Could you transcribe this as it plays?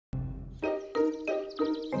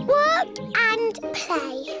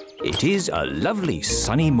play. It is a lovely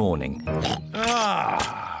sunny morning.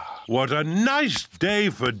 Ah, what a nice day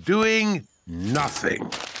for doing nothing.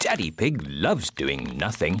 Daddy Pig loves doing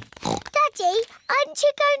nothing. Daddy, aren't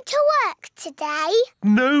you going to work today?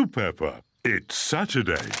 No, Peppa. It's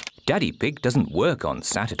Saturday. Daddy Pig doesn't work on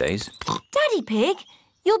Saturdays. Daddy Pig,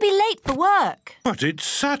 you'll be late for work. But it's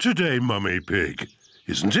Saturday, Mummy Pig,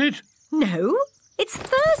 isn't it? No, it's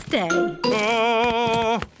Thursday.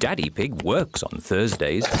 Oh! Daddy Pig works on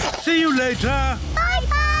Thursdays. See you later.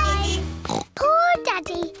 Bye-bye. Poor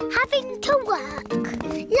Daddy having to work.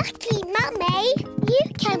 Lucky Mummy, you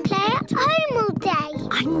can play at home all day.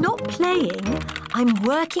 I'm not playing. I'm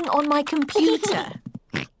working on my computer.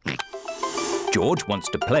 George wants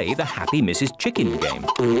to play the Happy Mrs. Chicken game.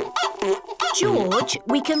 George,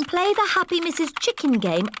 we can play the Happy Mrs. Chicken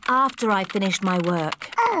game after I've finished my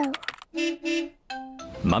work. Oh.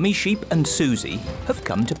 Mummy Sheep and Suzy have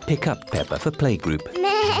come to pick up Peppa for playgroup.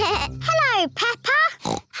 Hello, Peppa.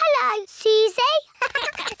 Hello, Suzy.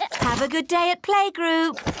 Have a good day at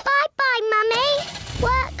playgroup. Bye-bye, Mummy.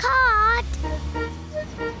 Work hard.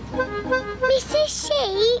 Mrs.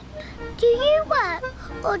 Sheep, do you work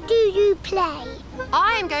or do you play?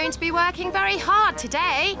 I'm going to be working very hard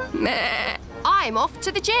today. I'm off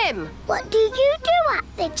to the gym. What do you do at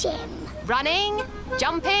the gym? Running,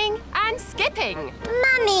 jumping and skipping.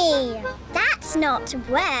 Mummy, that's not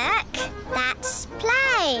work, that's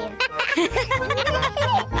play.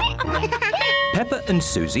 Peppa and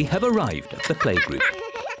Suzy have arrived at the playgroup.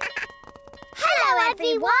 Hello,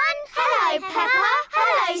 everyone. Hello, Peppa.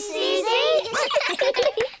 Hello, Suzy.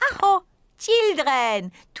 Oh,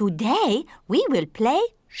 children, today we will play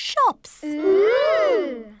shops.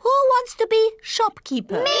 Ooh. Who wants to be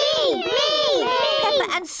shopkeeper? Me.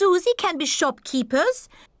 Peppa and Suzy can be shopkeepers.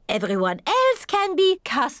 Everyone else can be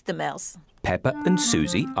customers. Peppa and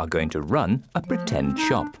Suzy are going to run a pretend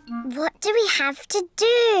shop. What do we have to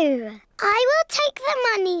do? I will take the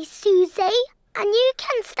money, Suzy, and you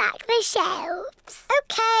can stack the shelves.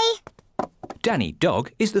 OK. Danny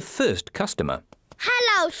Dog is the first customer.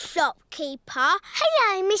 Hello, shopkeeper.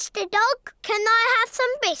 Hello, Mr. Dog. Can I have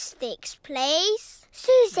some biscuits, please?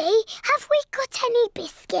 Suzy, have we got any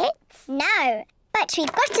biscuits? No, but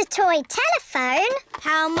we've got a toy telephone.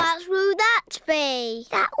 How much will that be?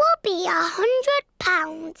 That will be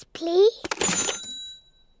 £100, please.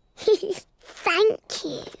 Thank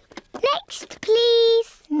you. Next,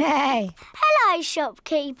 please. No. Hello,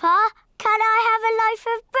 shopkeeper. Can I have a loaf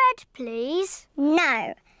of bread, please?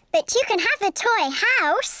 No, but you can have a toy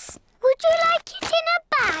house. Would you like it in a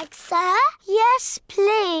bag, sir? Yes,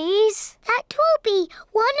 please. That will be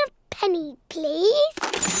 £1,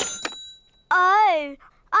 please. Oh,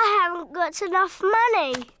 I haven't got enough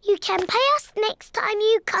money. You can pay us next time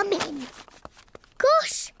you come in.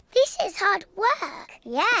 Gosh, this is hard work.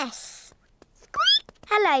 Yes. Squeak.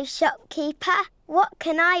 Hello, shopkeeper. What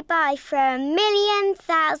can I buy for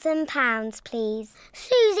 £1,000,000, please?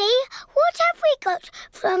 Suzy, what have we got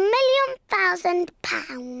for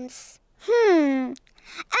 £1,000,000?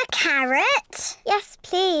 A carrot? Yes,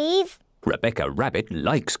 please. Rebecca Rabbit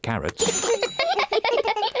likes carrots.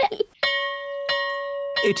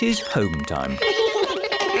 It is home time.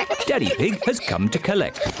 Daddy Pig has come to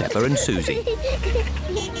collect Peppa and Suzy.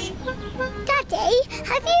 Daddy,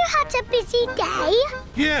 have you had a busy day?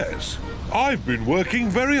 Yes, I've been working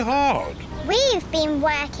very hard. We've been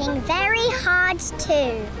working very hard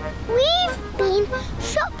too. We've been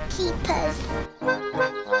shopkeepers.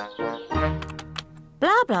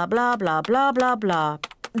 Blah, blah, blah, blah, blah, blah, blah.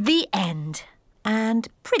 The end. And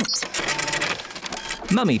print.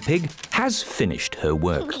 Mummy Pig has finished her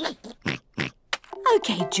work.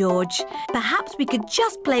 OK, George. Perhaps we could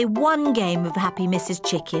just play one game of Happy Mrs.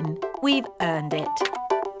 Chicken. We've earned it.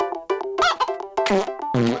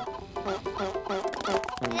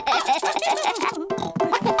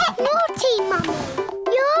 Naughty, Mummy.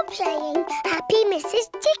 You're playing Happy Mrs.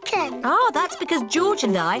 Chicken. Ah, that's because George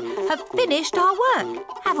and I have finished our work.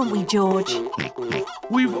 Haven't we, George?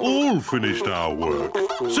 We've all finished our work,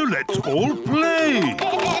 so let's all play.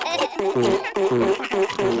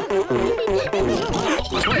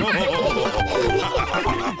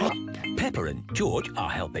 Peppa and George are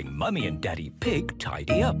helping Mummy and Daddy Pig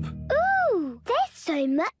tidy up. Ooh, there's so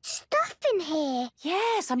much stuff in here.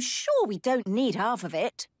 Yes, I'm sure we don't need half of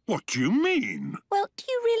it. What do you mean? Well, do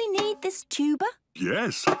you really need this tuba?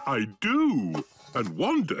 Yes, I do. And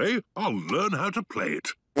one day I'll learn how to play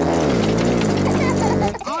it.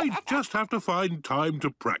 I just have to find time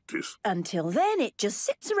to practice. Until then, it just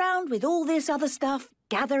sits around with all this other stuff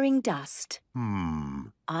gathering dust.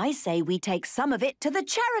 I say we take some of it to the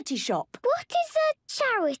charity shop. What is a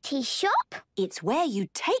charity shop? It's where you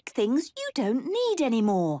take things you don't need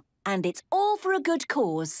anymore. And it's all for a good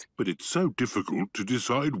cause. But it's so difficult to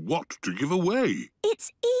decide what to give away. It's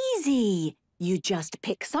easy. You just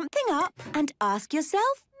pick something up and ask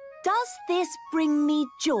yourself, does this bring me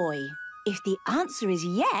joy? If the answer is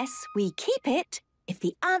yes, we keep it. If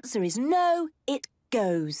the answer is no, it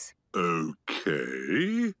goes.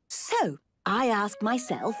 OK. So, I ask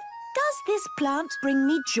myself, does this plant bring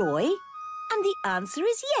me joy? And the answer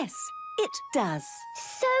is yes, it does.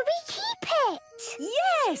 So we keep it?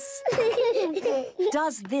 Yes!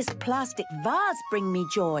 Does this plastic vase bring me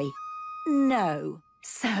joy? No.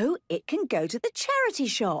 So it can go to the charity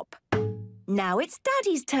shop. Now it's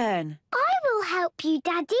Daddy's turn. I will help you,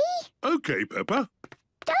 Daddy. OK, Peppa.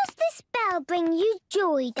 Does this bell bring you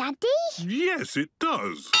joy, Daddy? Yes, it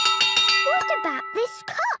does. What about this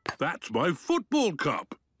cup? That's my football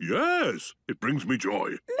cup. Yes, it brings me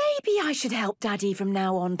joy. Maybe I should help Daddy from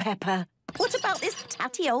now on, Peppa. What about this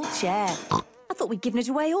tatty old chair? I thought we'd given it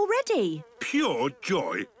away already. Pure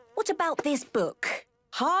joy. What about this book?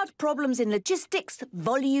 Hard Problems in Logistics,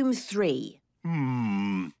 Volume 3.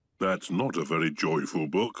 That's not a very joyful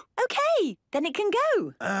book. OK, then it can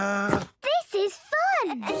go. This is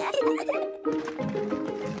fun.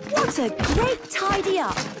 What a great tidy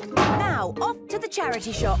up. Now, off to the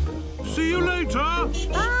charity shop. See you later.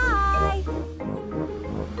 Bye.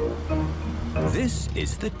 This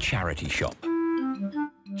is the charity shop.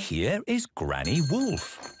 Here is Granny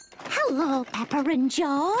Wolf. Hello, Peppa and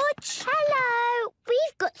George. Hello.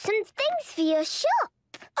 We've got some things for your shop.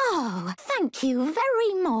 Oh, thank you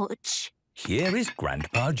very much. Here is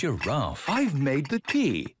Grandpa Giraffe. I've made the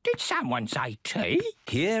tea. Did someone say tea?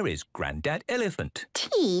 Here is Grandad Elephant.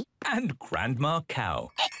 Tea? And Grandma Cow.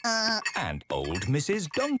 And old Mrs.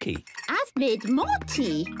 Donkey. I've made more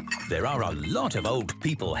tea. There are a lot of old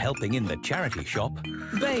people helping in the charity shop.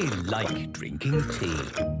 They like drinking tea.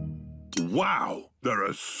 Wow, there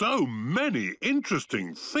are so many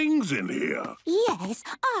interesting things in here. Yes,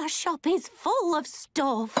 our shop is full of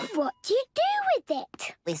stuff. What do you do with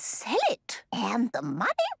it? We sell it, and the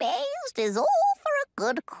money raised is all for a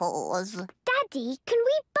good cause. Daddy, can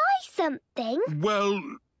we buy something? Well,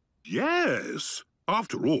 yes.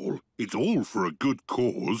 After all, it's all for a good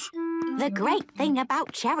cause. The great thing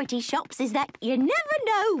about charity shops is that you never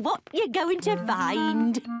know what you're going to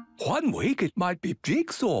find. One week it might be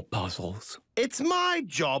jigsaw puzzles. It's my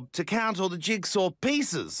job to count all the jigsaw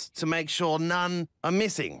pieces to make sure none are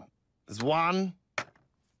missing. There's 1,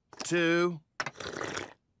 2,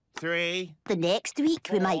 3. The next week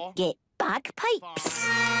we might get bagpipes.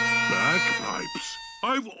 Bagpipes?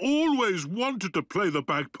 I've always wanted to play the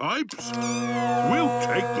bagpipes. We'll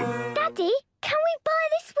take them. Daddy, can we buy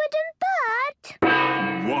this wooden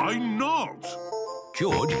bird? Why not?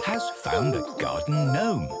 George has found a garden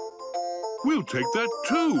gnome. We'll take that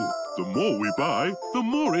too. The more we buy, the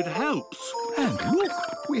more it helps. And look,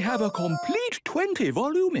 we have a complete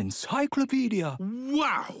 20-volume encyclopedia.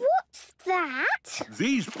 Wow! What's that?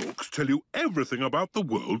 These books tell you everything about the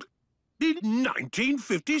world in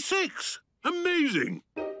 1956. Amazing!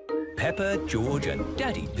 Peppa, George and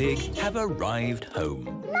Daddy Pig have arrived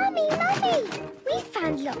home. Mummy! We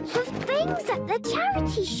found lots of things at the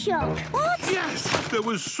charity shop. What? Yes, there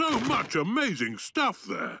was so much amazing stuff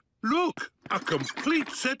there. Look, a complete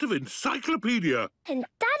set of encyclopedia. And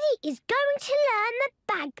Daddy is going to learn the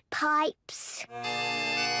bagpipes.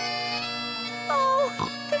 Oh,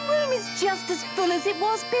 the room is just as full as it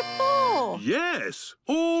was before. Yes,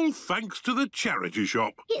 all thanks to the charity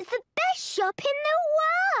shop. It's the best shop in the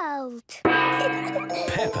world.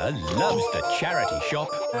 Peppa loves the charity shop.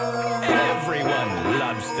 Everyone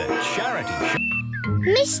loves the charity shop.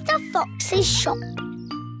 Mr. Fox's shop.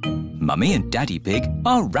 Mummy and Daddy Pig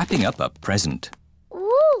are wrapping up a present.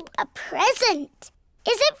 Ooh, a present.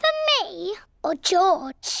 Is it for me or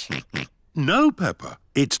George? No, Peppa,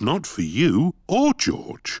 it's not for you or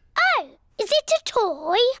George. Oh, is it a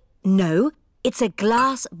toy? No, it's a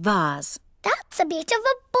glass vase. That's a bit of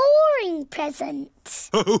a boring present.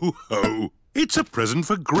 Ho, ho! It's a present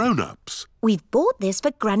for grown-ups. We've bought this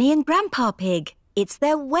for Granny and Grandpa Pig. It's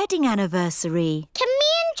their wedding anniversary. Can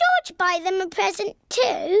me and George buy them a present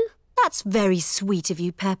too? That's very sweet of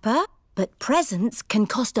you, Peppa. But presents can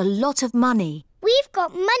cost a lot of money. We've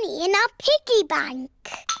got money in our piggy bank.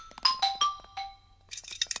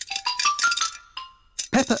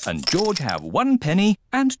 Peppa and George have 1 penny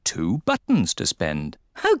and 2 buttons to spend.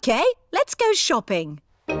 OK, let's go shopping.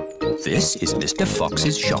 This is Mr.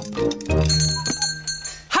 Fox's shop.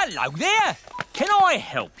 Hello there. Can I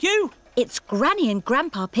help you? It's Granny and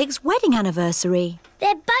Grandpa Pig's wedding anniversary.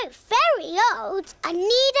 They're both very old and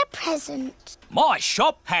need a present. My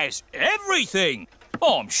shop has everything.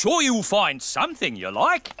 I'm sure you'll find something you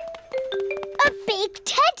like. A big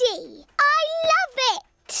teddy. I love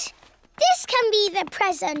it. This can be the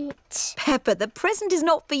present. Peppa, the present is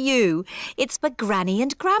not for you. It's for Granny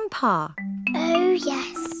and Grandpa. Oh,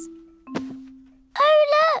 yes.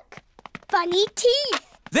 Oh, look. Funny teeth.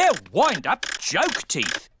 They're wind-up joke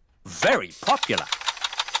teeth. Very popular.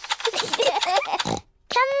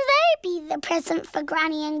 Can they be the present for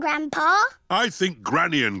Granny and Grandpa? I think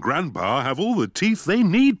Granny and Grandpa have all the teeth they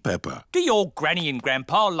need, Peppa. Do your Granny and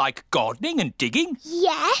Grandpa like gardening and digging?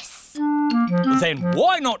 Yes. Then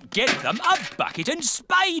why not get them a bucket and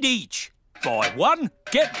spade each? Buy one,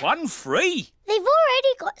 get one free. They've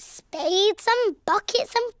already got spades and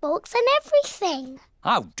buckets and forks and everything.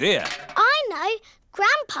 Oh, dear. I know.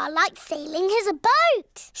 Grandpa likes sailing his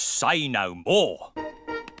boat. Say no more.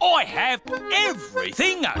 I have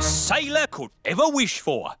everything a sailor could ever wish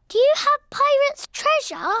for. Do you have pirate's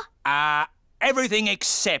treasure? Everything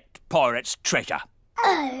except pirate's treasure.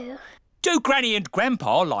 Oh. Do Granny and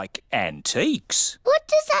Grandpa like antiques? What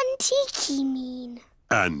does antique mean?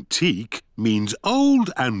 Antique means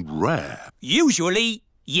old and rare. Usually,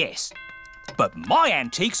 yes. But my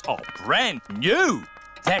antiques are brand new.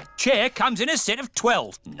 That chair comes in a set of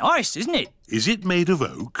 12. Nice, isn't it? Is it made of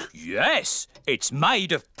oak? Yes, it's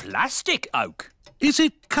made of plastic oak. Is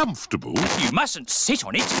it comfortable? You mustn't sit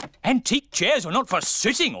on it. Antique chairs are not for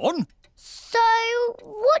sitting on. So,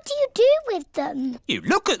 what do you do with them? You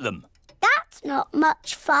look at them. That's not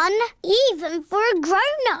much fun, even for a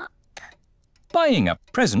grown-up. Buying a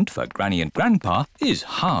present for Granny and Grandpa is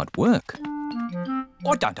hard work.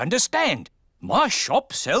 I don't understand. My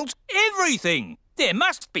shop sells everything. There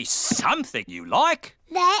must be something you like.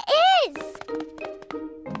 There is.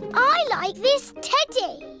 I like this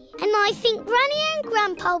teddy. And I think Granny and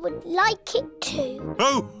Grandpa would like it too.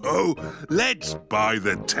 Oh, let's buy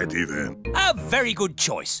the teddy then. A very good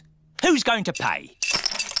choice. Who's going to pay?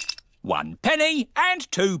 1 penny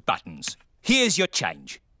and 2 buttons. Here's your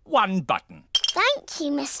change. 1 button. Thank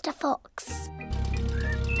you, Mr. Fox.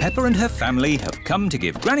 Peppa and her family have come to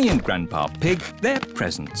give Granny and Grandpa Pig their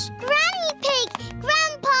presents. Granny Pig!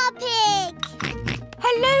 Grandpa Pig!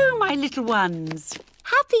 Hello, my little ones.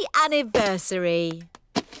 Happy anniversary.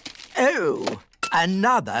 Oh,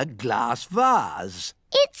 another glass vase.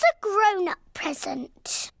 It's a grown-up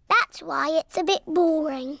present. That's why it's a bit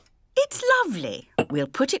boring. It's lovely. We'll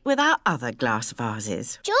put it with our other glass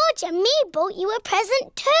vases. George and me bought you a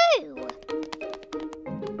present too.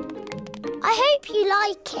 I hope you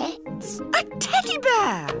like it. A teddy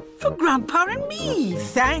bear for Grandpa and me.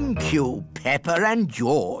 Thank you, Peppa and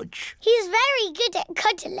George. He's very good at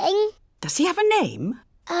cuddling. Does he have a name?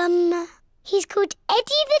 He's called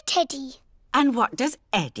Eddie the Teddy. And what does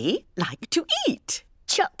Eddie like to eat?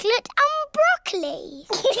 Chocolate and broccoli.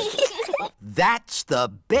 That's the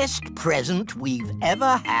best present we've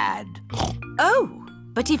ever had. Oh,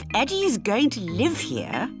 but if Eddie is going to live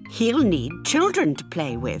here, he'll need children to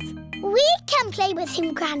play with. We can play with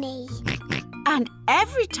him, Granny. And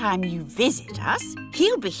every time you visit us,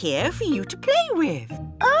 he'll be here for you to play with.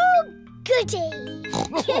 Oh, goody.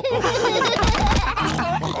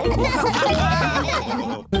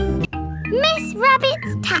 Miss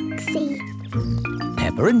Rabbit's taxi.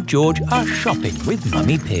 Peppa and George are shopping with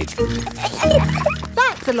Mummy Pig.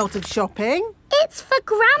 That's a lot of shopping. It's for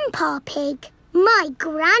Grandpa Pig. My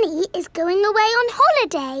granny is going away on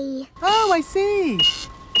holiday. Oh, I see.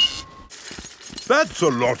 That's a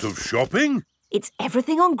lot of shopping. It's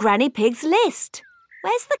everything on Granny Pig's list.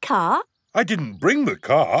 Where's the car? I didn't bring the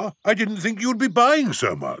car. I didn't think you'd be buying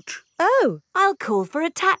so much. Oh, I'll call for a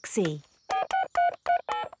taxi.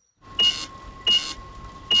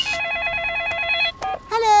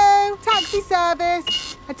 Hello, taxi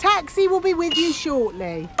service. A taxi will be with you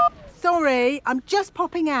shortly. Sorry, I'm just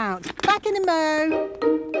popping out. Back in a mo.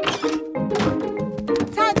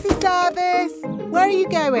 Taxi service. Where are you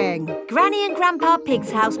going? Granny and Grandpa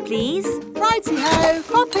Pig's house, please. Righty-ho.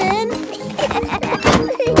 Hop in.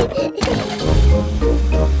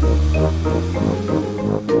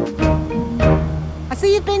 I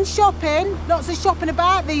see you've been shopping. Lots of shopping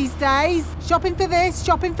about these days. Shopping for this,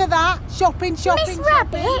 shopping for that. Shopping. Miss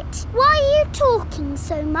Rabbit, why are you talking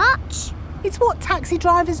so much? It's what taxi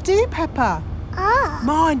drivers do, Peppa. Ah.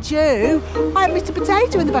 Mind you, I had Mr.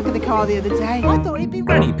 Potato in the back of the car the other day. I thought he'd be...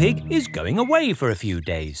 Granny Pig is going away for a few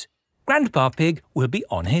days. Grandpa Pig will be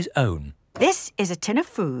on his own. This is a tin of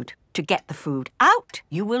food. To get the food out,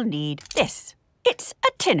 you will need this. It's a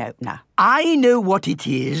tin opener. I know what it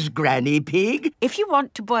is, Granny Pig. If you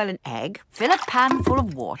want to boil an egg, fill a pan full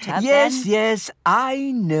of water, Yes, then... yes,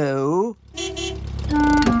 I know.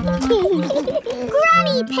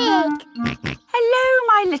 Granny Pig! Hello,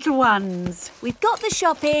 my little ones. We've got the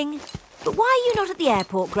shopping. But why are you not at the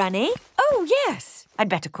airport, Granny? Oh, yes. I'd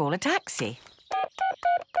better call a taxi.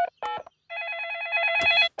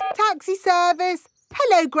 Taxi service.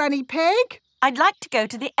 Hello, Granny Pig. I'd like to go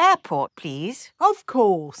to the airport, please. Of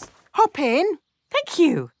course. Hop in. Thank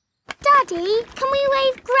you. Daddy, can we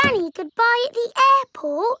wave Granny goodbye at the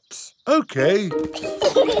airport? OK.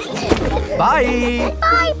 Bye.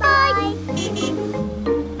 Bye-bye.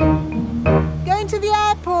 Going to the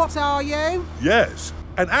airport, are you? Yes.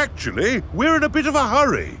 And actually, we're in a bit of a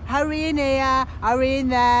hurry. Hurry in here, hurry in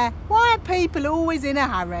there. Why are people always in a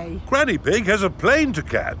hurry? Granny Pig has a plane to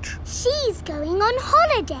catch. She's going on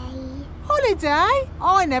holiday. Holiday?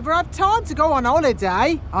 I never have time to go on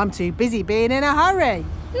holiday. I'm too busy being in a hurry.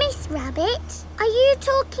 Miss Rabbit, are you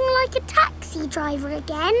talking like a taxi driver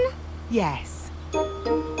again? Yes.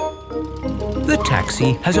 The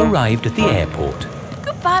taxi has arrived at the airport.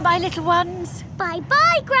 Goodbye, my little ones.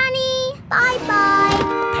 Bye-bye, Granny. Bye-bye.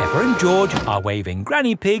 Peppa and George are waving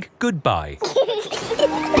Granny Pig goodbye.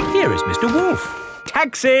 Here is Mr. Wolf.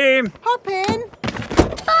 Taxi! Hop in.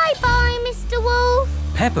 Bye-bye, Mr. Wolf.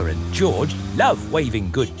 Peppa and George love waving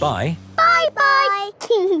goodbye. Bye-bye.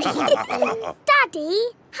 Daddy,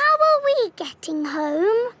 how are we getting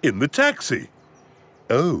home? In the taxi.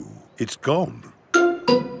 Oh, it's gone.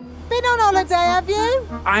 Been on holiday, have you?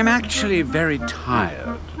 I'm actually very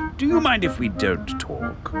tired. Do you mind if we don't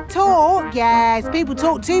talk? Talk? Yes. People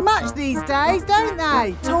talk too much these days, don't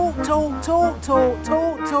they? Talk, talk, talk, talk,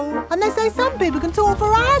 talk, talk. And they say some people can talk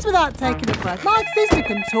for hours without taking a breath. My sister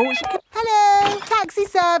can talk. She can... Hello, taxi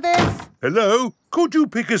service. Hello? Could you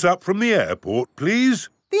pick us up from the airport, please?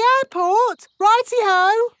 The airport?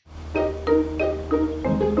 Righty-ho.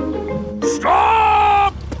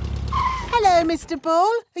 Stop! Hello, Mr.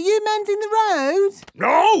 Bull. Are you mending the road?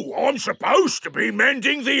 No, I'm supposed to be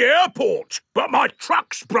mending the airport, but my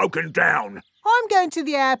truck's broken down. I'm going to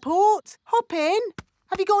the airport. Hop in.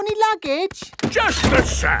 Have you got any luggage? Just the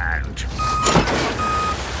sand.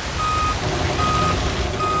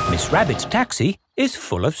 Miss Rabbit's taxi is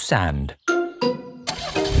full of sand.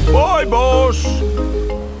 Bye, boss.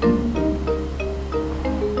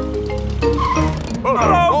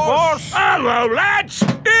 Hello, boss. Hello, lads.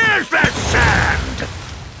 Here's the sand.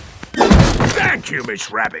 Thank you,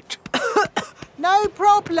 Miss Rabbit. No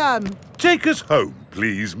problem. Take us home,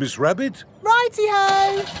 please, Miss Rabbit.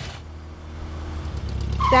 Righty-ho.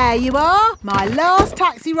 There you are, my last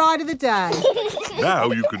taxi ride of the day.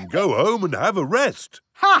 Now you can go home and have a rest.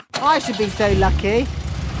 Ha! I should be so lucky.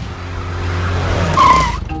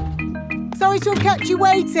 Sorry to have kept you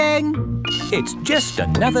waiting. It's just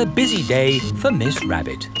another busy day for Miss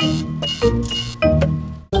Rabbit. Biggest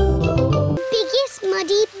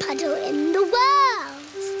muddy puddle in the world.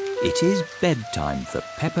 It is bedtime for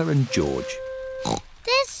Peppa and George.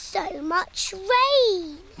 There's so much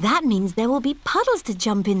rain. That means there will be puddles to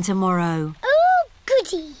jump in tomorrow. Oh,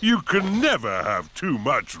 goody. You can never have too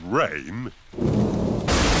much rain.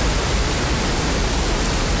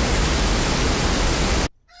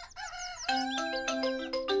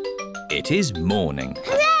 It is morning.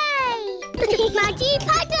 Hooray! Muddy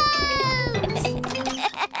puddles!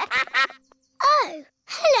 Oh,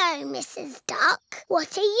 hello, Mrs. Duck.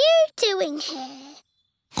 What are you doing here?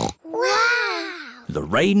 Wow! The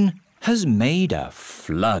rain has made a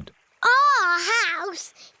flood. Our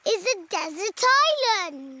house is a desert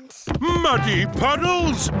island. Muddy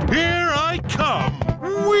puddles, here I come.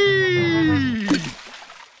 Whee!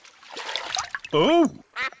 Oh!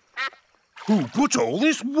 Who put all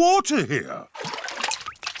this water here?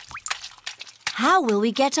 How will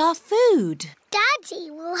we get our food? Daddy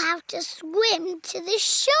will have to swim to the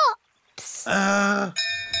shops.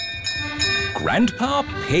 Grandpa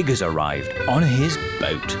Pig has arrived on his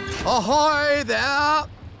boat. Ahoy there!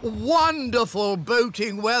 Wonderful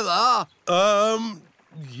boating weather.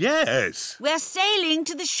 Yes. We're sailing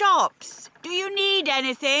to the shops. Do you need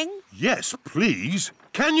anything? Yes, please.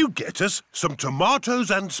 Can you get us some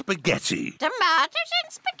tomatoes and spaghetti? Tomatoes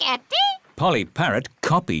and spaghetti? Polly Parrot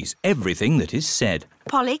copies everything that is said.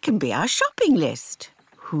 Polly can be our shopping list.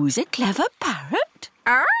 Who's a clever parrot?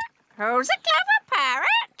 Who's a clever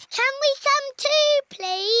parrot? Can we come too,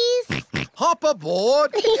 please? Hop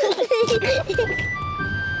aboard.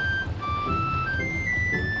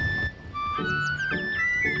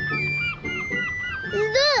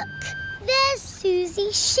 Look, there's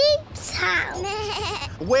Suzy Sheep's house.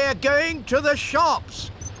 We're going to the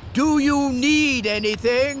shops. Do you need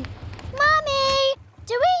anything? Mummy,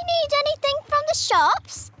 do we need anything from the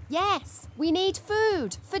shops? Yes, we need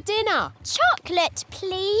food for dinner. Chocolate,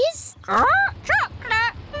 please.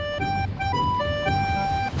 Chocolate.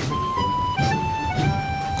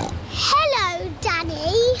 Hello,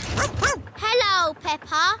 Danny. Hello,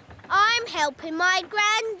 Peppa. I'm helping my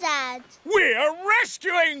granddad. We're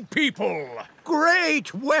rescuing people!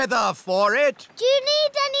 Great weather for it. Do you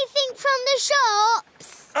need anything from the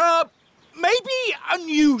shops? Maybe a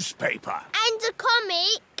newspaper. And a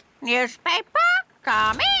comic? Newspaper,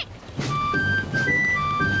 comic.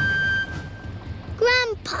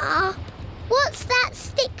 Grandpa, what's that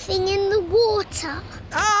stick thing in the water?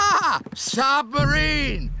 Ah!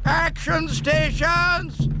 Submarine! Action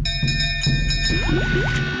stations!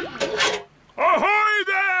 Ahoy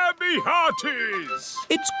there, me hearties!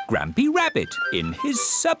 It's Grampy Rabbit in his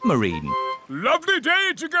submarine. Lovely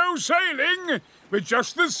day to go sailing, with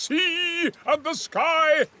just the sea and the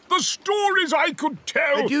sky, the stories I could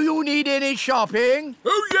tell. Do you need any shopping?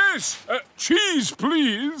 Oh, yes. Cheese,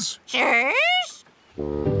 please. Cheese?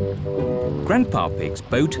 Grandpa Pig's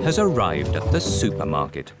boat has arrived at the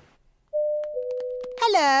supermarket.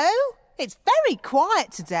 Hello. It's very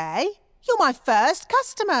quiet today. You're my first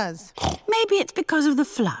customers. Maybe it's because of the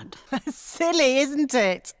flood. Silly, isn't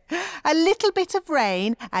it? A little bit of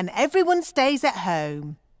rain and everyone stays at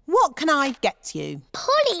home. What can I get you?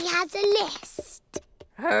 Polly has a list.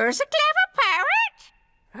 Who's a clever parrot?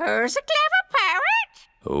 Who's a clever parrot?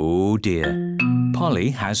 Oh dear.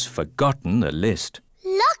 Polly has forgotten the list.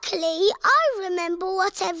 Luckily, I remember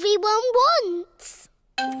what everyone wants.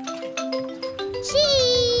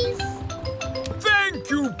 Cheese! Thank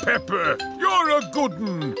you, Pepper. You're a good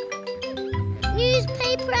un.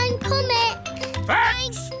 Newspaper and comic.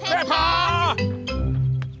 Thanks, Peppa!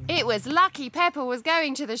 It was lucky Peppa was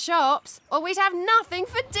going to the shops, or we'd have nothing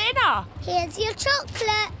for dinner. Here's your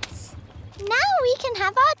chocolates. Now we can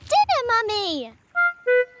have our dinner, Mummy.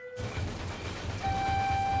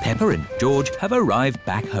 Peppa and George have arrived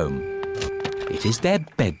back home. It is their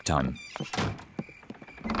bedtime.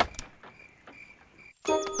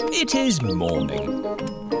 It is morning.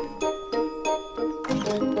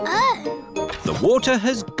 Oh. The water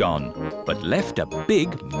has gone, but left a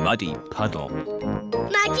big muddy puddle.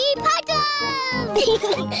 Muddy puddle!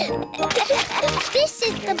 This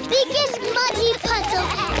is the biggest muddy puddle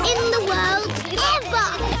in the world ever!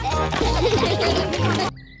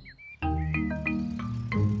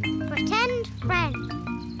 Pretend friend.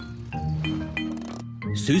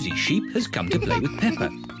 Suzy Sheep has come to play with Peppa.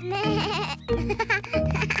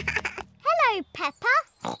 Hello, Peppa.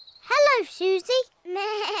 Hello, Suzy.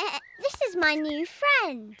 This is my new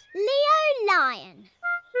friend, Leo Lion.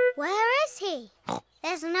 Where is he?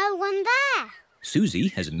 There's no one there. Suzy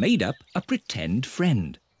has made up a pretend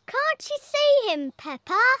friend. Can't you see him,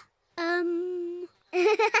 Peppa?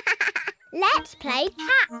 Let's play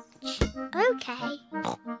catch. OK.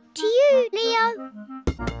 To you, Leo.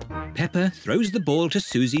 Peppa throws the ball to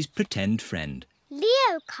Suzy's pretend friend.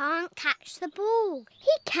 Leo can't catch the ball.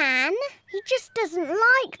 He can. He just doesn't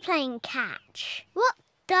like playing catch. What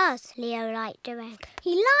does Leo like doing?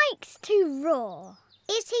 He likes to roar.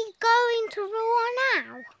 Is he going to roar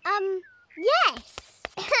now? Yes.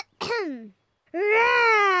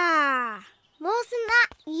 Roar. Wasn't that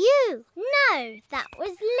you? No, that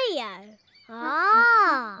was Leo.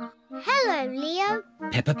 Ah. Hello, Leo.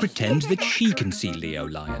 Peppa pretends that she can see Leo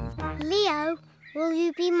Lion. Leo, will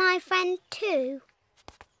you be my friend too?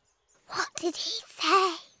 What did he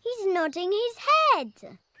say? He's nodding his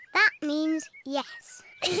head. That means yes.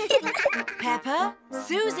 Peppa,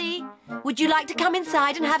 Suzy, would you like to come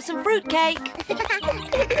inside and have some fruitcake?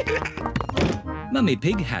 Mummy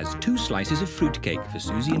Pig has 2 slices of fruitcake for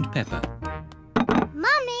Suzy and Peppa.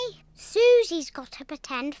 Mummy, Suzy's got a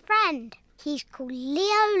pretend friend. He's called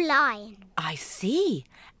Leo Lion. I see.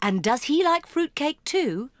 And does he like fruitcake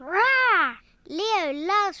too? Rah! Leo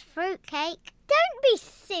loves fruitcake. Don't be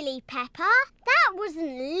silly, Peppa. That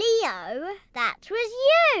wasn't Leo. That was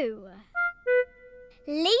you.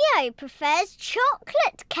 Leo prefers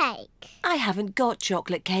chocolate cake. I haven't got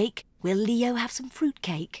chocolate cake. Will Leo have some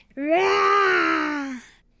fruitcake? Rah!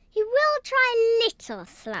 He will try a little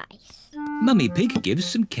slice. Mummy Pig gives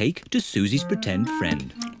some cake to Suzy's pretend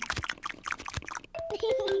friend.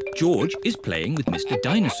 George is playing with Mr.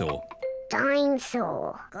 Dinosaur.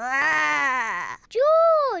 Dinosaur.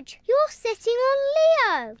 George, you're sitting on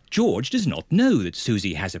Leo. George does not know that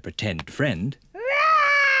Suzy has a pretend friend.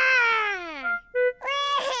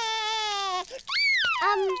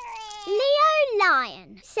 Leo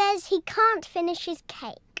Lion says he can't finish his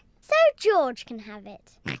cake, so George can have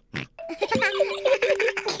it.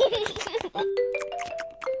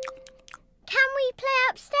 Can we play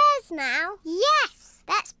upstairs now? Yes,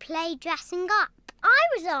 let's play dressing up. I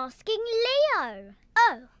was asking Leo.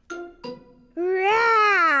 Oh.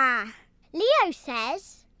 Rah! Leo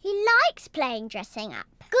says he likes playing dressing up.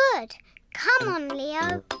 Good. Come on,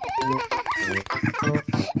 Leo.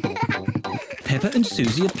 Peppa and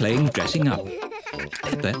Suzy are playing dressing up.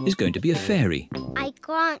 Peppa is going to be a fairy. I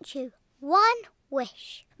grant you one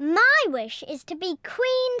wish. My wish is to be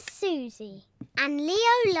Queen Suzy. And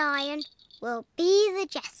Leo Lion will be the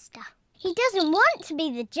jester. He doesn't want to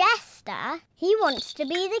be the jester. He wants to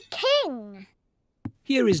be the king.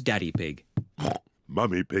 Here is Daddy Pig.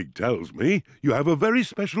 Mummy Pig tells me you have a very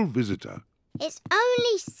special visitor. It's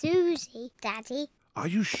only Suzy, Daddy. Are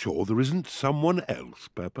you sure there isn't someone else,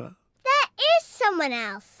 Peppa? There is someone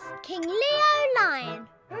else. King Leo Lion.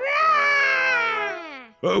 Roar!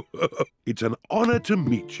 Oh, it's an honour to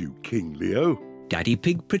meet you, King Leo. Daddy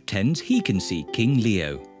Pig pretends he can see King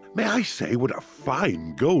Leo. May I say what a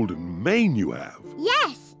fine golden mane you have?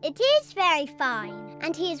 Yes, it is very fine.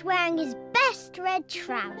 And he is wearing his best red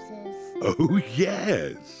trousers. Oh,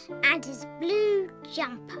 yes. And his blue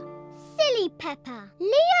jumper. Silly Peppa.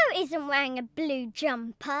 Leo isn't wearing a blue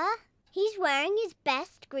jumper. He's wearing his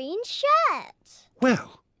best green shirt.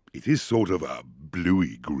 Well, it is sort of a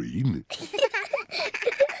bluey green.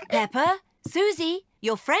 Peppa, Suzy,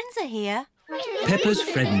 your friends are here. Peppa's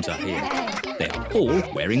friends are here. They're all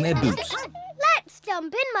wearing their boots. Let's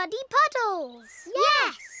jump in muddy puddles.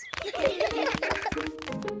 Yes.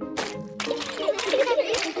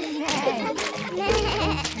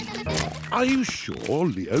 Are you sure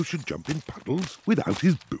Leo should jump in puddles without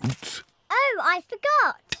his boots? Oh, I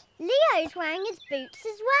forgot. Leo's wearing his boots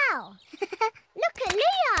as well. Look at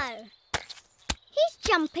Leo. He's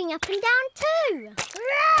jumping up and down too.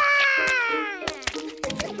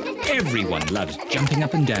 Everyone loves jumping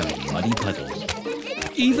up and down in muddy puddles.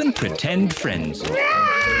 Even pretend friends.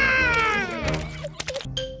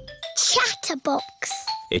 Chatterbox.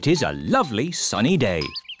 It is a lovely sunny day,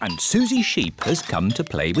 and Suzy Sheep has come to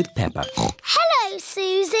play with Peppa. Hello,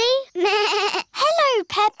 Suzy. Hello,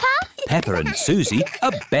 Peppa. Peppa and Suzy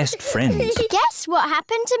are best friends. Guess what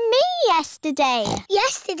happened to me yesterday?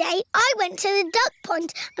 Yesterday, I went to the duck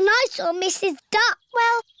pond and I saw Mrs. Duck.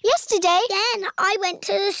 Well, yesterday... Then I went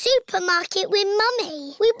to the supermarket with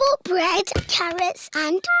Mummy. We bought bread, carrots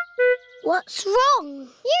and... What's wrong?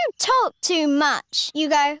 You talk too much. You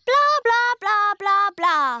go blah, blah, blah, blah,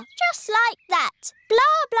 blah. Just like that.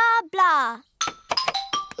 Blah, blah, blah.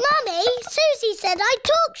 Mummy, Suzy said I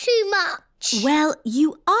talk too much. Well,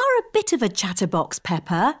 you are a bit of a chatterbox,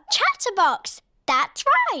 Peppa. Chatterbox. That's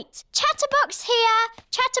right. Chatterbox here,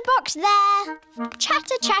 chatterbox there.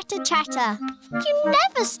 Chatter, chatter, chatter. You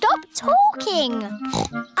never stop talking.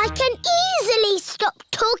 I can easily stop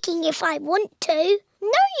talking if I want to.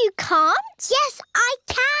 No, you can't. Yes, I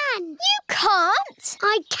can. You can't.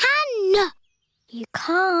 I can. You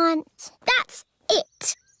can't. That's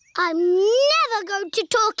it. I'm never going to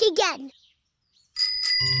talk again.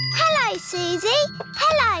 Hello, Suzy.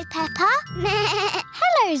 Hello, Peppa.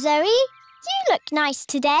 Hello, Zoe. You look nice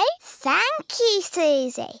today. Thank you,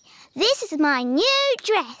 Suzy. This is my new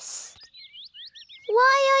dress.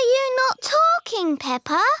 Why are you not talking,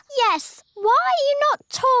 Peppa? Yes, why are you not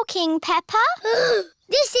talking, Peppa?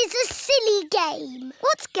 This is a silly game.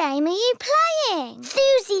 What game are you playing?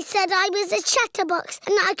 Suzy said I was a chatterbox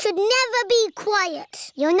and I could never be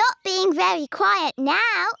quiet. You're not being very quiet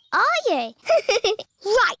now, are you?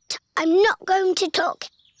 Right, I'm not going to talk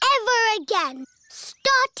ever again.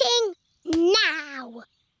 Starting now.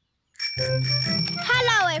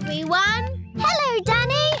 Hello, everyone. Hello,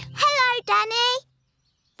 Danny. Hello, Danny.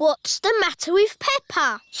 What's the matter with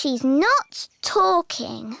Peppa? She's not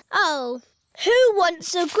talking. Oh, who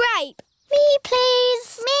wants a grape? Me,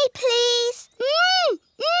 please. Me, please.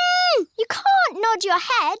 You can't nod your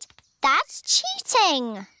head. That's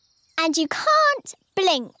cheating. And you can't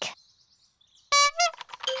blink.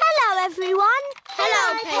 Hello, everyone.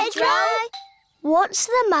 Hello, Pedro. What's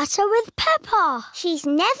the matter with Peppa? She's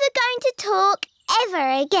never going to talk ever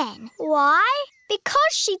again. Why?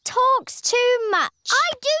 Because she talks too much.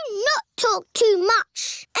 I do not talk too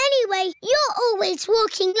much. Anyway, you're always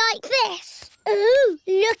walking like this. Ooh,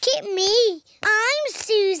 look at me. I'm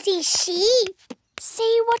Suzy Sheep.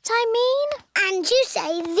 See what I mean? And you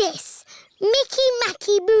say this. Mickey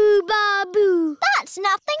Macky Boo Ba Boo. That's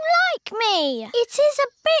nothing like me. It is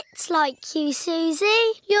a bit like you, Suzy.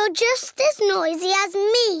 You're just as noisy as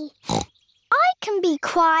me. I can be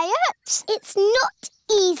quiet. It's not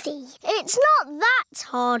easy. It's not that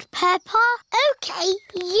hard, Peppa. OK,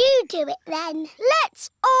 you do it then. Let's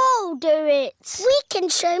all do it. We can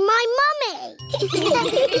show my mummy.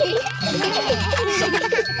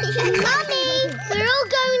 Mummy, we're all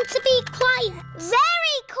going to be quiet.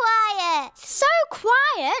 Very quiet. So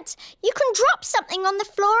quiet, you can drop something on the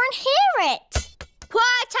floor and hear it.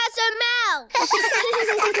 Quiet as a mouse.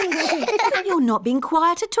 You're not being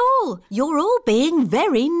quiet at all. You're all being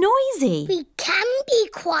very noisy. We can be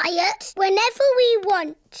quiet whenever we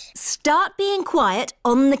want. Start being quiet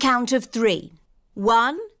on the count of 3.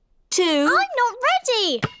 1, 2... I'm not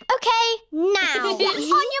ready. OK, now. On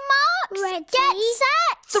your marks. Ready. Get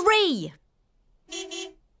set. 3.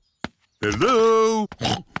 Hello,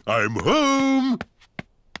 I'm home.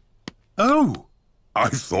 Oh, I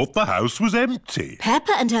thought the house was empty.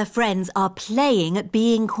 Peppa and her friends are playing at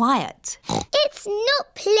being quiet. It's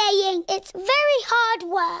not playing. It's very hard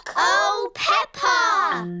work. Oh,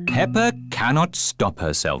 Peppa! Peppa cannot stop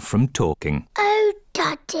herself from talking. Oh,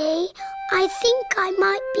 Daddy, I think I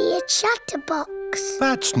might be a chatterbox.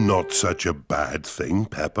 That's not such a bad thing,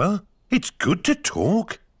 Peppa. It's good to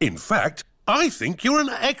talk. In fact, I think you're an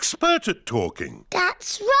expert at talking.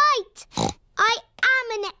 That's right. I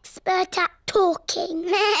am an expert at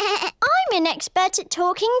talking. I'm an expert at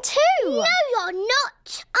talking too. No, you're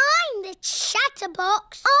not. I'm the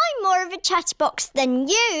chatterbox. I'm more of a chatterbox than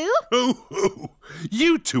you. Oh,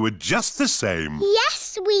 you two are just the same.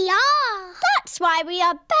 Yes, we are. That's why we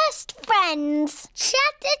are best friends.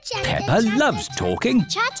 Chatter, chatter, Peppa chatter, loves chatter. talking.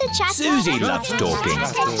 Chatter, chatter. Suzy chatter, loves chatter, talking.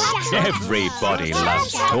 chatter, chatter. Everybody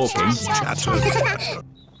loves talking. Chatter.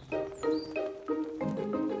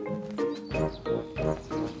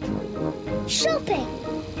 Shopping.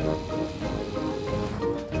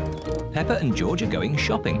 Peppa and George are going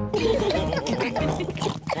shopping.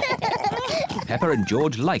 Peppa and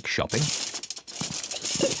George like shopping.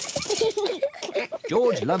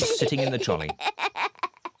 George loves sitting in the trolley.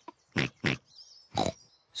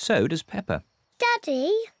 So does Peppa.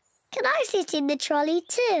 Daddy, can I sit in the trolley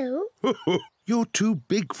too? You're too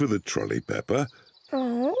big for the trolley, Peppa.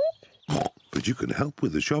 Oh. But you can help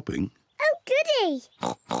with the shopping. Oh, goody.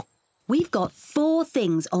 We've got 4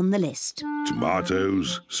 things on the list.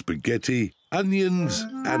 Tomatoes, spaghetti, onions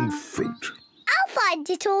and fruit. I'll find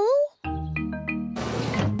it all.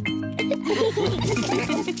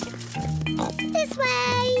 This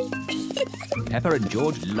way. Peppa and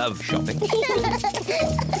George love shopping.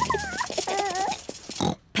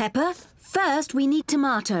 Peppa, first we need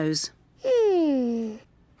tomatoes. I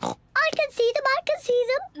can see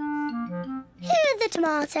them. Here are the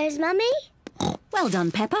tomatoes, Mummy. Well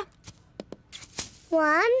done, Peppa.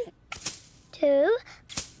 1, 2,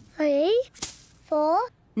 3, 4.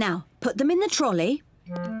 Now, put them in the trolley.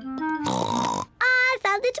 I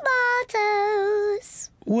found the tomatoes.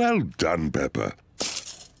 Well done, Peppa.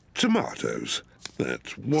 Tomatoes.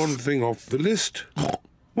 That's one thing off the list.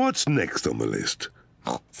 What's next on the list?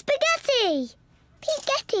 Spaghetti.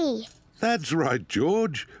 Spaghetti. That's right,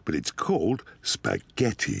 George, but it's called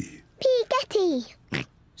spaghetti. Spaghetti.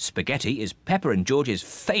 Spaghetti is Peppa and George's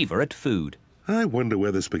favourite food. I wonder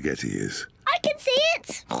where the spaghetti is. I can see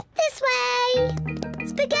it. This way.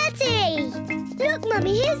 Spaghetti. Look,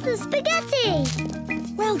 Mummy, here's the spaghetti.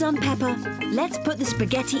 Well done, Peppa. Let's put the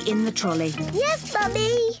spaghetti in the trolley. Yes,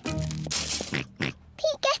 Mummy.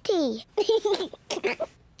 Spaghetti.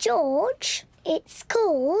 George, it's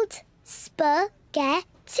called spaghetti.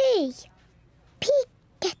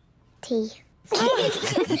 Spaghetti.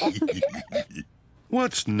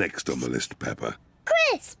 What's next on the list, Peppa?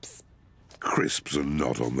 Crisps. Crisps are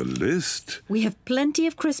not on the list. We have plenty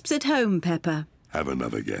of crisps at home, Peppa. Have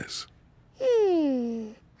another guess.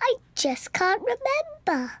 I just can't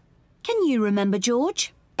remember. Can you remember,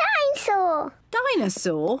 George? Dinosaur.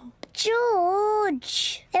 Dinosaur?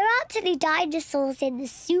 George, there aren't any dinosaurs in the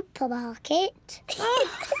supermarket.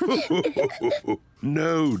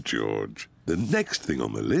 No, George. The next thing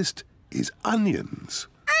on the list is onions.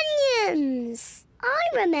 Onions. I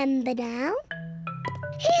remember now.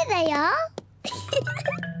 Here they are.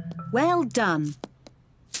 Well done.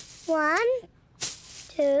 1,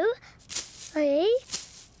 2, 3,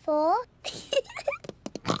 4.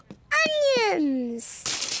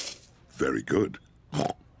 Onions. Very good.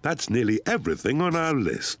 That's nearly everything on our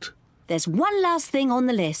list. There's one last thing on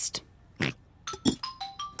the list.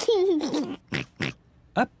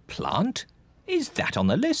 A plant? Is that on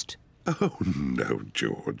the list? Oh, no,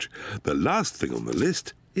 George. The last thing on the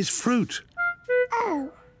list is fruit.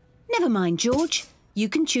 Oh. Never mind, George. You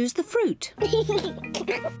can choose the fruit.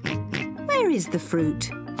 Where is the fruit?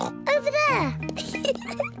 Over there.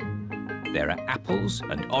 There are apples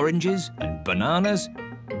and oranges and bananas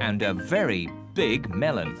and a very big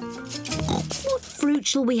melon. What fruit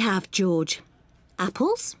shall we have, George?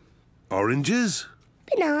 Apples? Oranges?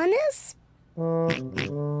 Bananas. A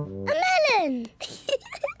melon.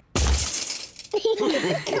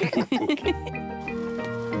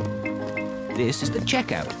 This is the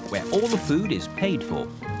checkout, where all the food is paid for.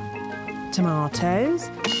 Tomatoes,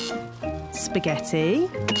 spaghetti,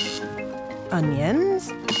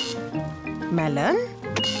 onions, melon,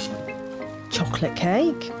 chocolate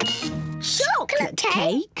cake. Chocolate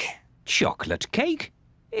cake? Chocolate cake?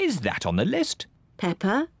 Is that on the list?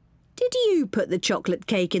 Peppa, did you put the chocolate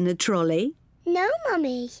cake in the trolley? No,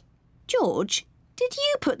 Mummy. George, did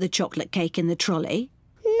you put the chocolate cake in the trolley?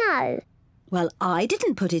 No. Well, I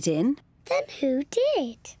didn't put it in. Then who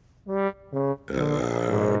did?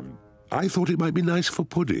 I thought it might be nice for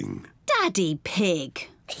pudding. Daddy Pig.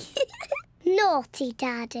 Naughty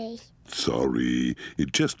Daddy. Sorry,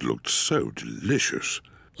 it just looked so delicious.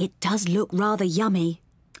 It does look rather yummy.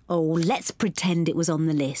 Oh, let's pretend it was on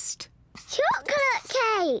the list. Chocolate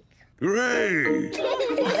cake! Hooray!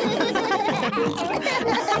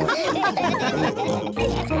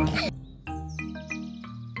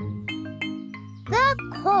 The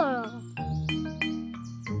coral.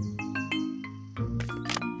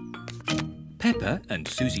 Peppa and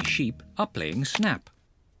Suzy Sheep are playing Snap.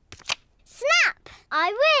 Snap!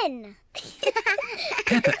 I win!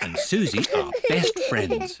 Peppa and Suzy are best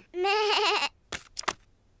friends.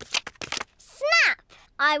 Snap!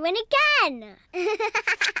 I win again!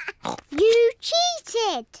 You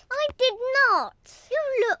cheated! I did not! You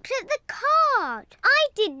looked at the card! I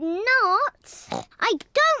did not! I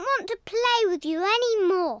don't want to play with you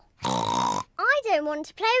anymore! I don't want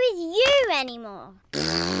to play with you anymore!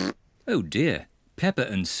 Oh dear, Peppa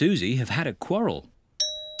and Suzy have had a quarrel.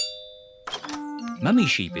 Mummy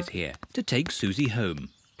Sheep is here to take Suzy home.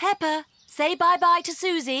 Peppa, say bye-bye to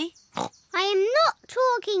Suzy. I am not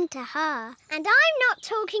talking to her, and I'm not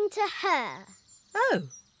talking to her. Oh.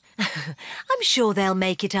 I'm sure they'll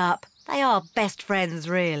make it up. They are best friends,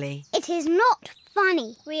 really. It is not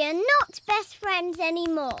funny. We are not best friends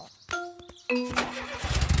anymore.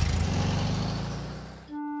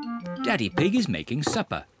 Daddy Pig is making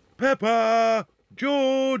supper. Peppa!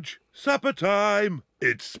 George! Supper time!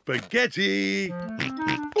 It's spaghetti!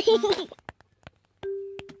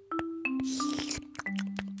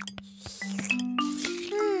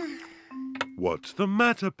 What's the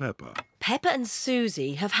matter, Peppa? Peppa and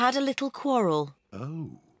Suzy have had a little quarrel.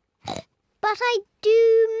 Oh. But I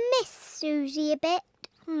do miss Suzy a bit.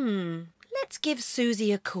 Let's give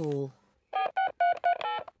Suzy a call.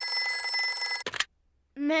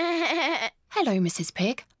 Hello, Mrs.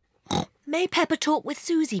 Pig. May Peppa talk with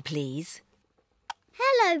Suzy, please?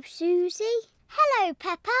 Hello, Suzy. Hello,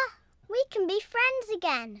 Peppa. We can be friends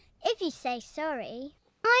again, if you say sorry.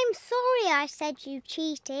 I'm sorry I said you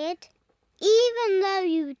cheated, even though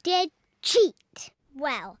you did cheat.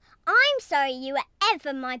 Well, I'm sorry you were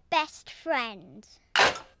ever my best friend.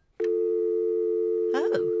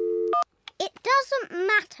 Oh. It doesn't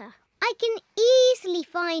matter. I can easily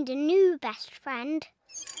find a new best friend.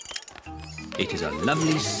 It is a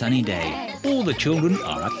lovely sunny day. All the children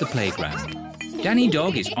are at the playground. Danny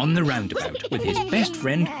Dog is on the roundabout with his best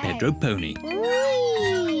friend Pedro Pony.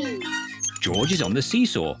 Whee! George is on the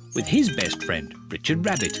seesaw with his best friend Richard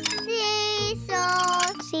Rabbit.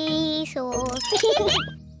 Seesaw, seesaw.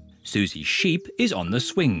 Suzy Sheep is on the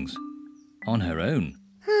swings, on her own.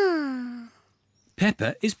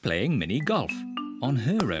 Peppa is playing mini golf, on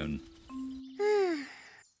her own.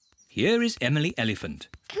 Here is Emily Elephant.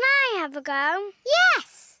 Can I have a go?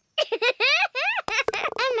 Yes!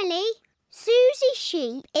 Emily, Suzy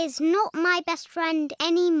Sheep is not my best friend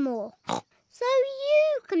anymore. So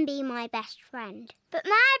you can be my best friend. But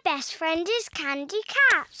my best friend is Candy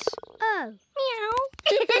Cat. Oh. Meow.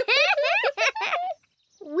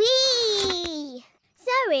 Wee!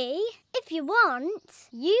 Zoe, if you want,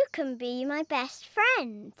 you can be my best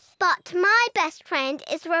friend. But my best friend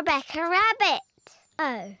is Rebecca Rabbit.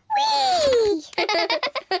 Oh. Whee!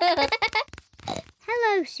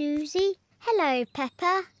 Hello, Suzy. Hello,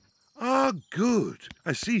 Peppa. Ah, good.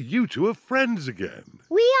 I see you two are friends again.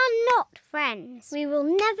 We are not friends. We will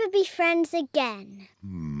never be friends again.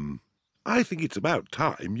 I think it's about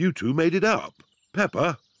time you two made it up.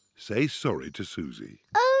 Peppa, say sorry to Suzy.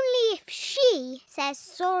 Only if she says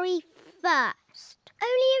sorry first.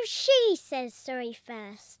 Only if she says sorry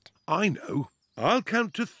first. I know. I'll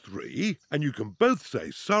count to 3 and you can both say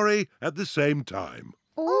sorry at the same time.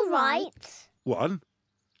 All right. 1,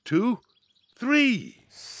 2, 3.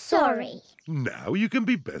 Sorry. Now you can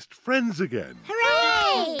be best friends again. Hooray!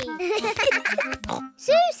 Yay!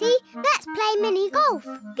 Suzy, let's play mini golf.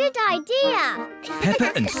 Good idea.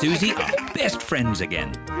 Peppa and Suzy are best friends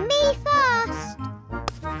again. Me first.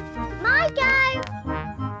 My go.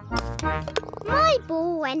 My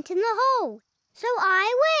ball went in the hole, so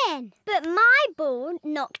I win. But my ball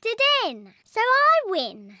knocked it in, so I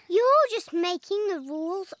win. You're just making the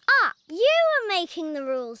rules up. You are making the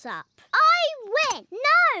rules up. I win.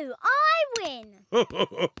 No, I win.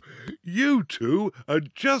 You two are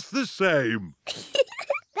just the same.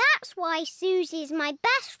 That's why Suzy's my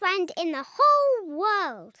best friend in the whole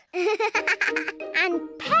world. And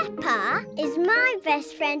Peppa is my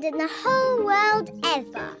best friend in the whole world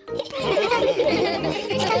ever.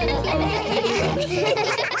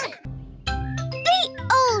 The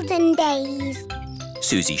olden days.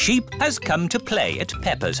 Suzy Sheep has come to play at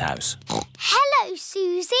Peppa's house. Hello,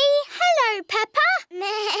 Suzy. Hello, Peppa.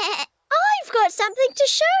 I've got something to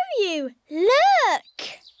show you.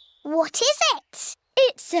 Look. What is it?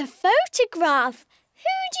 It's a photograph.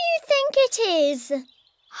 Who do you think it is?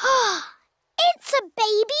 It's a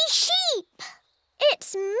baby sheep.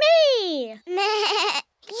 It's me.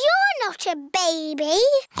 You're not a baby.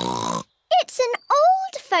 It's an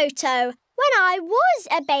old photo when I was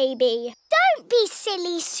a baby. Don't be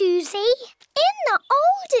silly, Suzy. In the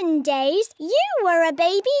olden days, you were a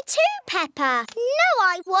baby too, Peppa. No,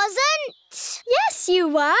 I wasn't. Yes, you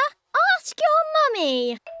were. Ask your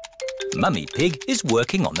mummy. Mummy Pig is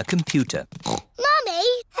working on the computer. Mummy?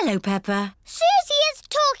 Hello, Peppa. Suzy is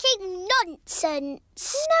talking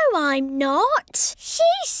nonsense. No, I'm not. She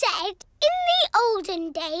said in the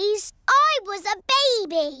olden days I was a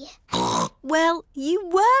baby. Well, you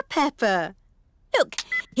were, Peppa. Look,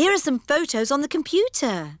 here are some photos on the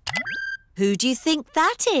computer. Who do you think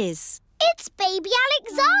that is? It's baby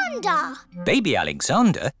Alexander. Baby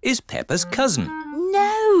Alexander is Peppa's cousin.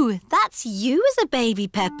 No, that's you as a baby,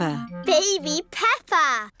 Peppa. Baby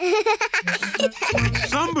Peppa.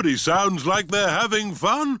 Somebody sounds like they're having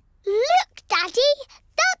fun. Look, Daddy.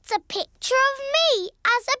 That's a picture of me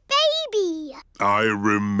as a baby. I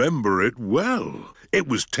remember it well. It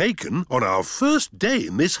was taken on our first day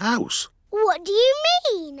in this house. What do you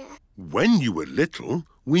mean? When you were little,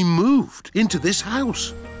 we moved into this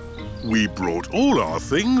house. We brought all our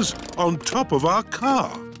things on top of our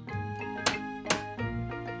car.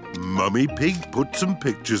 Mummy Pig put some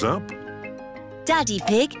pictures up. Daddy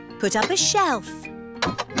Pig put up a shelf.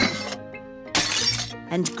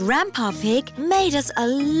 And Grandpa Pig made us a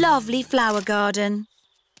lovely flower garden.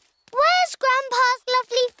 Where's Grandpa's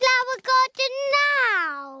lovely flower garden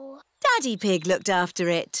now? Daddy Pig looked after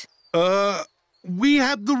it. We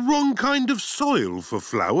had the wrong kind of soil for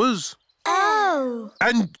flowers. Oh.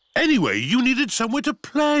 And anyway, you needed somewhere to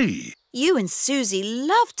play. You and Suzy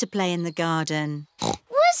loved to play in the garden.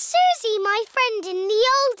 Was Suzy my friend in the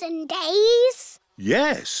olden days?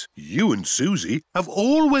 Yes, you and Suzy have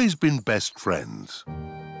always been best friends. In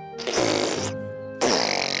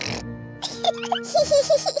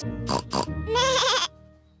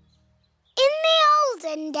the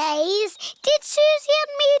olden days, did Suzy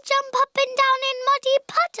and me jump up and down in muddy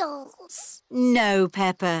puddles? No,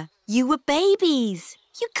 Peppa. You were babies.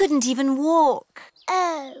 You couldn't even walk.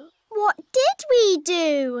 Oh, what did we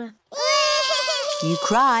do? You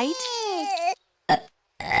cried.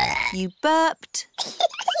 You burped.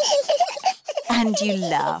 And you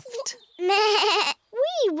laughed.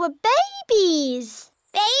 We were babies.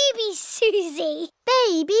 Baby Suzy.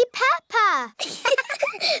 Baby Peppa.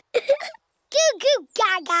 Goo goo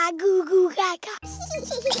gaga, goo goo gaga.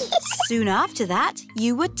 Soon after that,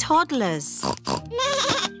 you were toddlers.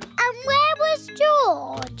 And where was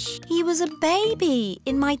George? He was a baby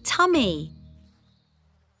in my tummy.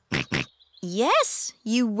 Yes,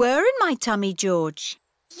 you were in my tummy, George.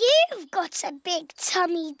 You've got a big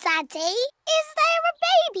tummy, Daddy. Is there a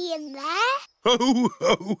baby in there? Ho,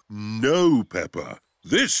 ho! No, Peppa.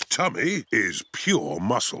 This tummy is pure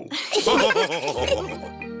muscle.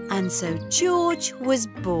 And so George was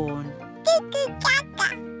born.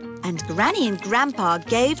 And Granny and Grandpa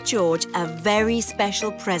gave George a very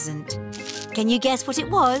special present. Can you guess what it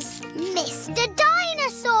was? Mr.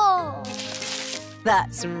 Dinosaur!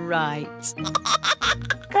 That's right.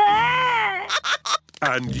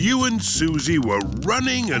 And you and Suzy were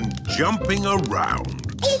running and jumping around.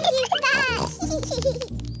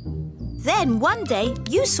 Then one day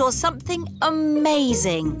you saw something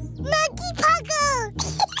amazing. Muggy Puggle!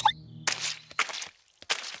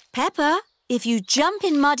 Peppa, if you jump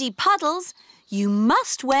in muddy puddles, you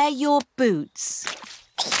must wear your boots.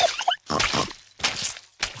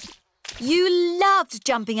 You loved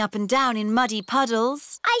jumping up and down in muddy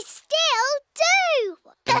puddles. I still do!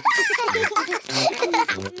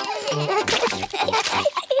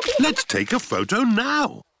 Let's take a photo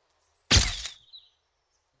now.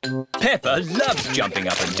 Peppa loves jumping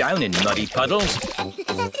up and down in muddy puddles.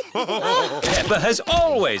 Peppa has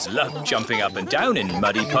always loved jumping up and down in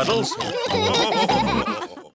muddy puddles.